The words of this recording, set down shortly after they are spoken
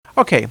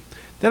Okay,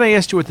 then I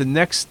asked you with the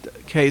next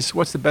case,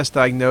 what's the best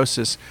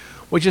diagnosis?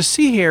 What you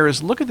see here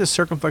is look at the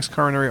circumflex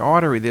coronary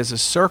artery. There's a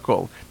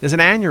circle, there's an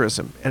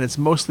aneurysm, and it's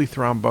mostly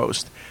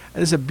thrombosed.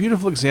 And this is a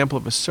beautiful example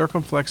of a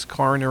circumflex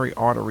coronary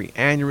artery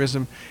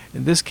aneurysm.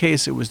 In this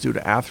case, it was due to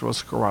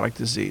atherosclerotic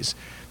disease.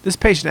 This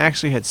patient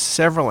actually had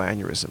several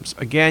aneurysms.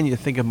 Again, you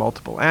think of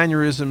multiple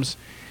aneurysms.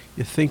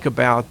 You think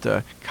about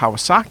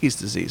Kawasaki's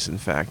disease, in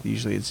fact.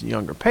 Usually it's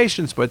younger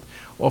patients, but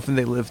often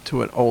they live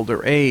to an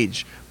older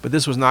age. But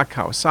this was not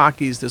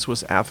Kawasaki's, this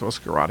was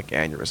atherosclerotic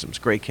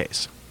aneurysms. Great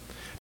case.